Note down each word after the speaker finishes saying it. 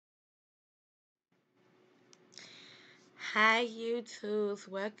Hi YouTubes,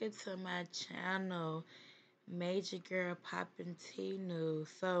 welcome to my channel, Major Girl Poppin' T News.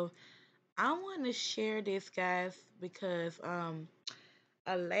 So I want to share this, guys, because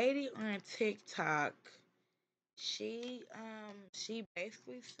a lady on TikTok, she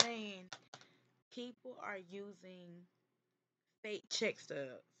basically saying people are using fake check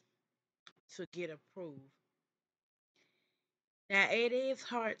stubs to get approved. Now it is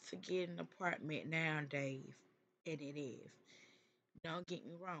hard to get an apartment nowadays, and it is. Don't get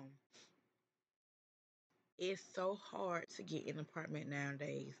me wrong. It's so hard to get an apartment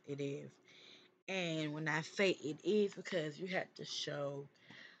nowadays. It is. And when I say it is because you have to show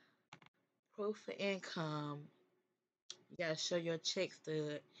proof of income, you gotta show your check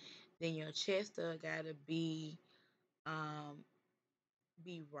stub, then your check stub gotta um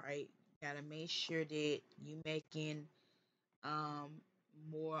be right. You gotta make sure that you making um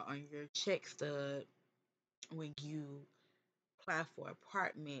more on your check stub when you apply for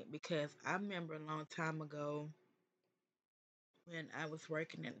apartment, because I remember a long time ago when I was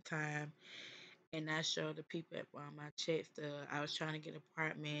working at the time and I showed the people at my check stub. I was trying to get an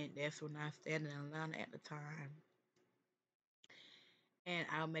apartment. That's when I stayed in Atlanta at the time, and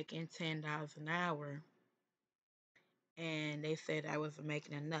I was making $10 an hour. And they said I wasn't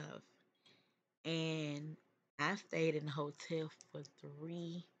making enough, and I stayed in the hotel for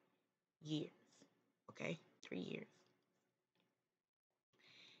 3 years. Okay, 3 years.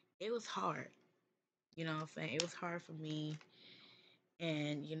 It was hard. You know what I'm saying? It was hard for me,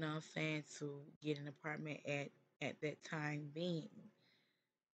 and you know what I'm saying, to get an apartment at that time being.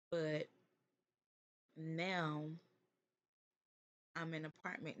 But now I'm in an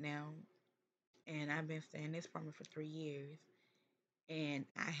apartment now, and I've been staying in this apartment for 3 years, and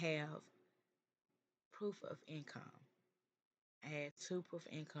I have proof of income. I had two proof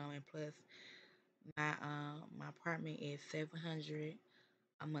of income, and plus my apartment is 700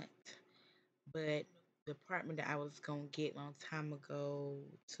 a month. But the apartment that I was gonna get long time ago,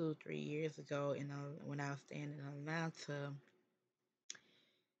 2 3 years ago, when I was staying in Atlanta,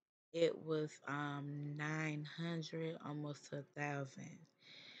 it was 900, almost to 1,000,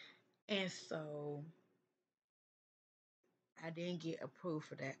 and so I didn't get approved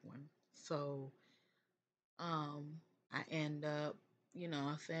for that one. So I end up,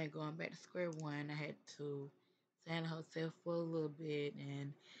 I'm saying, going back to square one. I had to stay in a hotel for a little bit,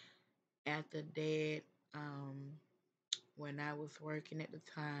 and after that, um, when I was working at the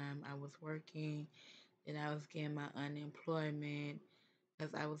time, I was working, and I was getting my unemployment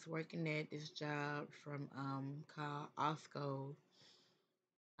because I was working at this job from called Osco.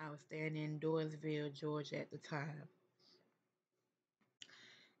 I was staying in Doyle'sville, Georgia at the time,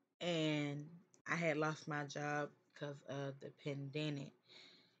 and I had lost my job because of the pandemic.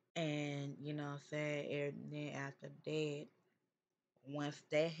 And what I'm saying, and then after that, once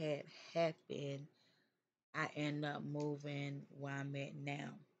that had happened, I ended up moving where I'm at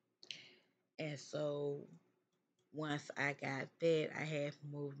now. And so once I got that, I had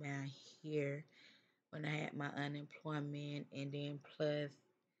moved down here when I had my unemployment, and then plus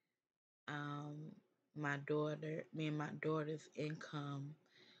um me and my daughter's income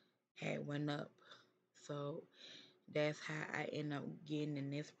had went up. So that's how I ended up getting in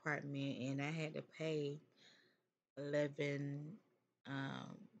this apartment, and I had to pay 11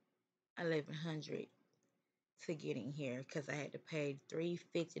 um 1,100 to get in here because I had to pay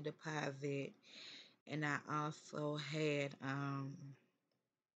 350 deposit, and I also had to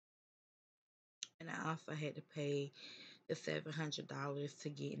pay the $700 to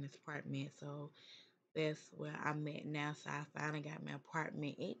get in this apartment. So that's where I'm at now. So I finally got my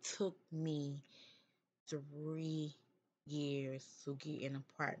apartment. It took me 3 years to get an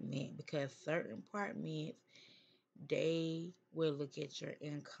apartment because certain apartments, they will look at your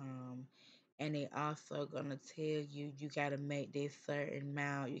income, and they also gonna tell you gotta make this certain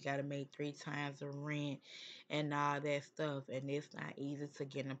amount, you gotta make 3 times the rent and all that stuff, and it's not easy to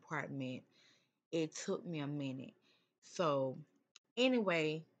get an apartment. It took me a minute. So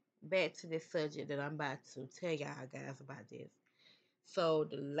anyway, back to this subject that I'm about to tell y'all guys about this. So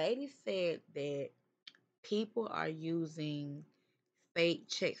the lady said that people are using fake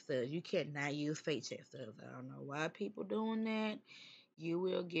check stubs. You cannot use fake check stubs. I don't know why people doing that. You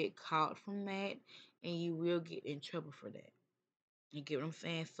will get caught from that, and you will get in trouble for that. You get what I'm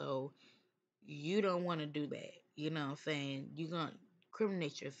saying? So you don't want to do that. You know what I'm saying? You're going to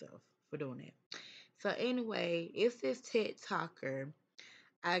criminate yourself for doing that. So anyway, it's this TikToker.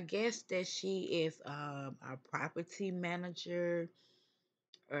 I guess that she is a property manager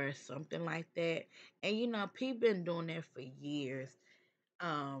or something like that. And people been doing that for years.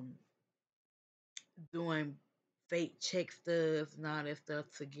 Um, Doing fake check stubs and all that stuff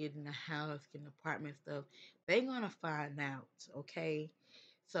to get in the house, get an apartment stuff, they gonna find out, okay?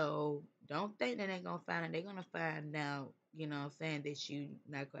 So don't think that they gonna find out. They're gonna find out, you know what I'm saying, that you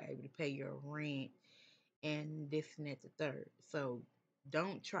not gonna be able to pay your rent and this and that the third. So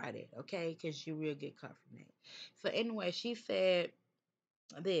don't try that, okay? Because you will get caught from that. So anyway, she said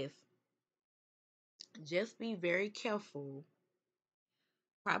this: just be very careful.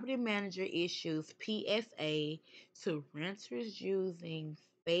 Property manager issues PSA to renters using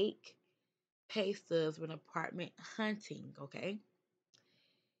fake pay stubs when apartment hunting. Okay.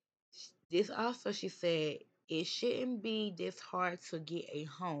 This also, she said, it shouldn't be this hard to get a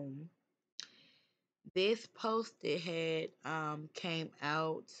home. This post that had came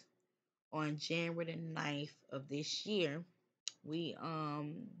out on January the 9th of this year. We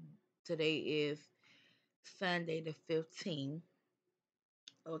today is Sunday the 15th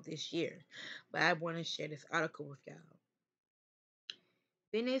of this year. But I want to share this article with y'all.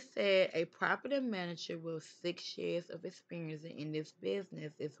 Then it said a property manager with 6 years of experience in this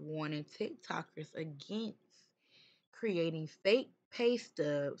business is warning TikTokers against creating fake pay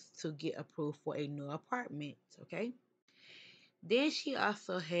stubs to get approved for a new apartment. Okay. Then she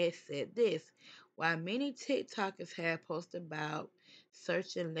also had said this: while many TikTokers have posted about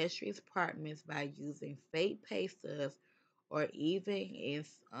searching luxury apartments by using fake pay stubs or even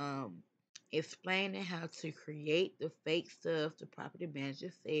explaining how to create the fake stuff, the property manager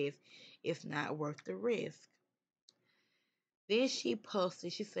says it's not worth the risk. Then she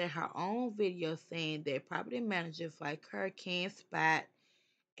posted, she said her own video saying that property managers like her can spot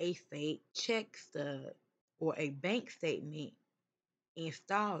a fake check stub or a bank statement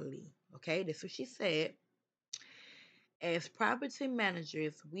instantly. Okay, that's what she said. As property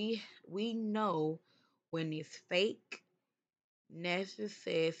managers, we know when it's fake. Nestor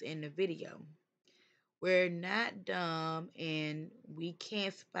says in the video. We're not dumb and we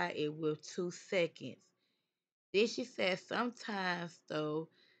can't spot it with 2 seconds. Then she says sometimes though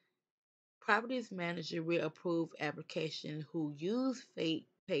properties manager will approve applications who use fake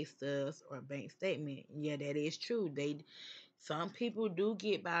pay stubs or bank statement. Yeah, that is true. Some people do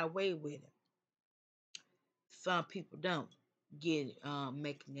get by away with it. Some people don't get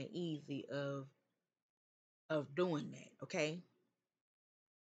making it easy of doing that. Okay.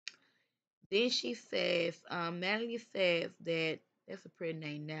 Then she says, Natalie says that that's a pretty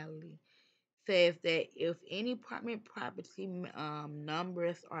name, Natalie. Says that if any apartment property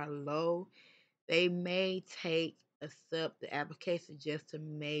numbers are low, they may accept the application just to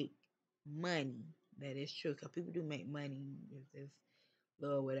make money. That is true, because people do make money if it's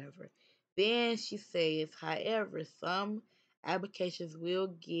low or whatever. Then she says, however, some applications will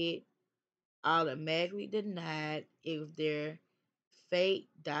get automatically denied if their fake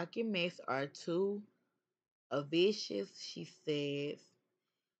documents are too obvious, she says.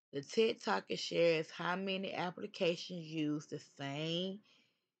 The TikToker shares how many applications use the same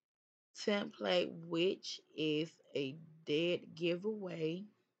template, which is a dead giveaway.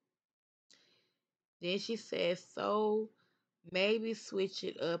 Then she says, so maybe switch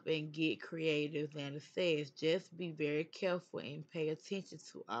it up and get creative. And it says, just be very careful and pay attention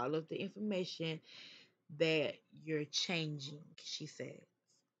to all of the information that you're changing, she says.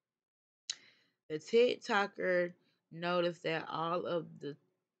 The TikToker noticed that all of the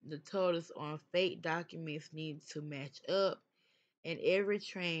totals on fake documents need to match up and every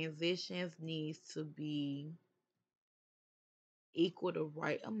transition needs to be equal the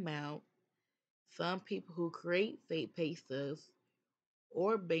right amount. Some people who create fake pay stubs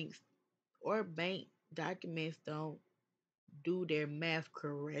or bank documents don't do their math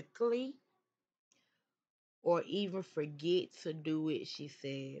correctly or even forget to do it, she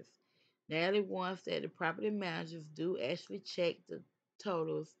says. Natalie wants that the property managers do actually check the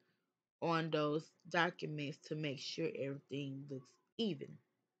totals on those documents to make sure everything looks even,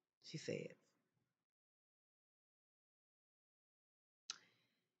 she says.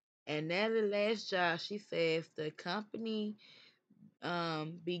 And Natalie's last job, she says the company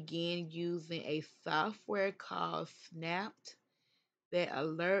began using a software called Snapped that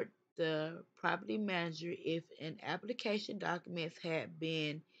alert the property manager if an application documents had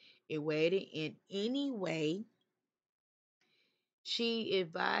been evaded in any way. She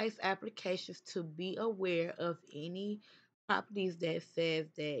advised applications to be aware of any properties that says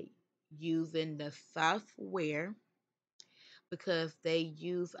that using the software because they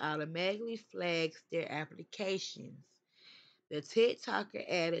use automatically flags their applications. The TikToker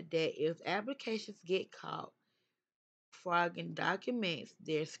added that if applications get caught frogging documents,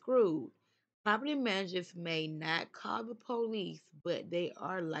 they're screwed. Property managers may not call the police, but they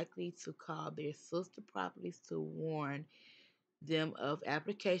are likely to call their sister properties to warn them of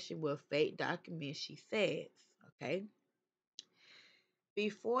application with fake documents, she says. Okay.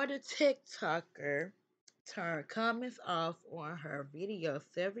 Before the TikToker turned comments off on her video,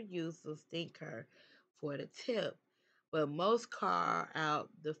 several users thanked her for the tip, but most call out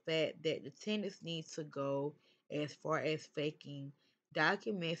the fact that the tenants need to go as far as faking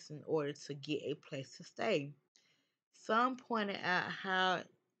documents in order to get a place to stay. Some pointed out how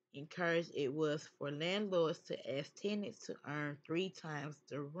encouraged it was for landlords to ask tenants to earn three times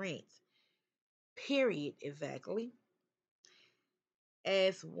the rent. Period, exactly.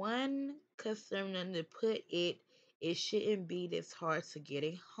 As one conservative put it, it shouldn't be this hard to get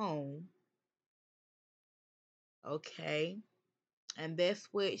a home. Okay. And that's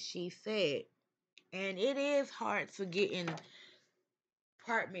what she said. And it is hard to get an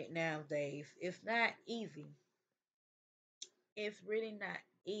apartment nowadays. It's not easy. It's really not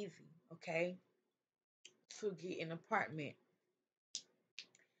easy, okay, to get an apartment.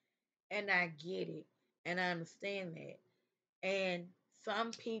 And I get it. And I understand that. And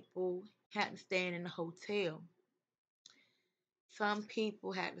some people had to stay in a hotel. Some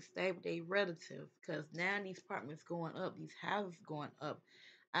people had to stay with their relatives because now these apartments going up, these houses going up.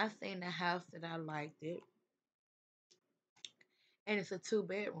 I seen a house that I liked it, and it's a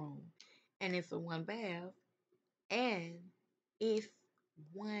two-bedroom, and it's a one bath, and it's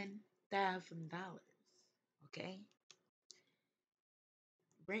 $1,000. Okay,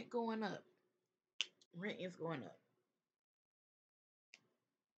 rent going up. Rent is going up.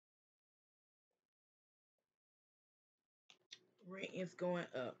 Rent is going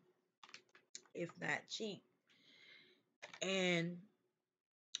up. It's not cheap, and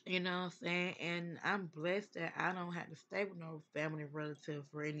you know what I'm saying? And I'm blessed that I don't have to stay with no family relative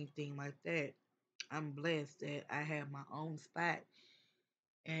or anything like that. I'm blessed that I have my own spot.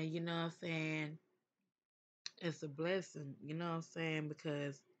 And you know what I'm saying? It's a blessing, you know what I'm saying?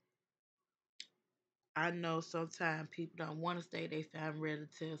 Because I know sometimes people don't want to stay with their family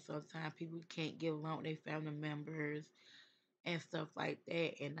relatives. Sometimes people can't get along with their family members and stuff like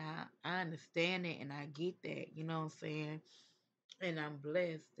that. And I understand it and I get that, you know what I'm saying? And I'm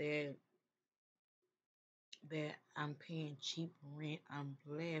blessed that I'm paying cheap rent. I'm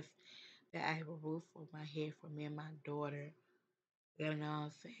blessed that I have a roof over my head for me and my daughter. You know what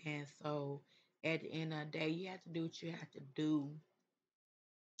I'm saying? So at the end of the day, you have to do what you have to do,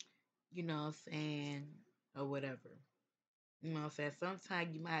 you know what I'm saying, or whatever. You know what I'm saying?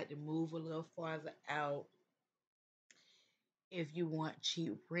 Sometimes you might have to move a little farther out if you want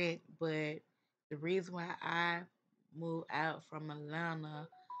cheap rent, but the reason why I moved out from Atlanta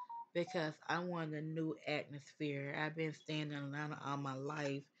because I want a new atmosphere. I've been staying in Atlanta all my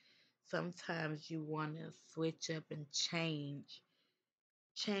life. Sometimes you want to switch up and change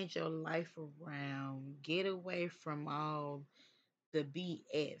your life around, get away from all the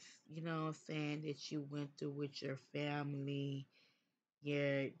BS, you know what I'm saying, that you went through with your family,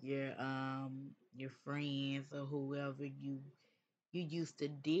 your friends or whoever you used to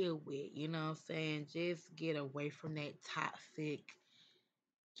deal with, you know what I'm saying? Just get away from that toxic,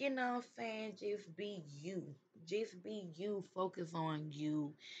 you know what I'm saying? Just be you. Just be you. Focus on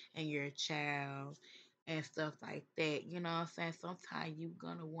you and your child and stuff like that. You know what I'm saying? Sometimes you're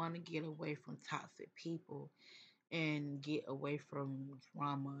gonna want to get away from toxic people and get away from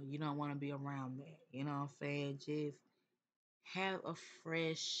drama. You don't want to be around that. You know what I'm saying? Just have a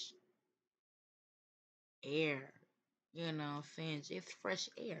fresh air. You know what I'm saying? Just fresh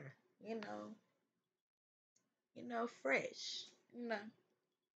air. Fresh. You know.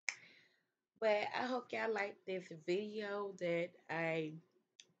 But I hope y'all like this video that I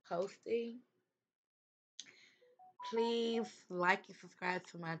posted. Please like and subscribe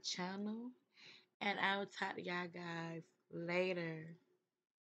to my channel. And I will talk to y'all guys later.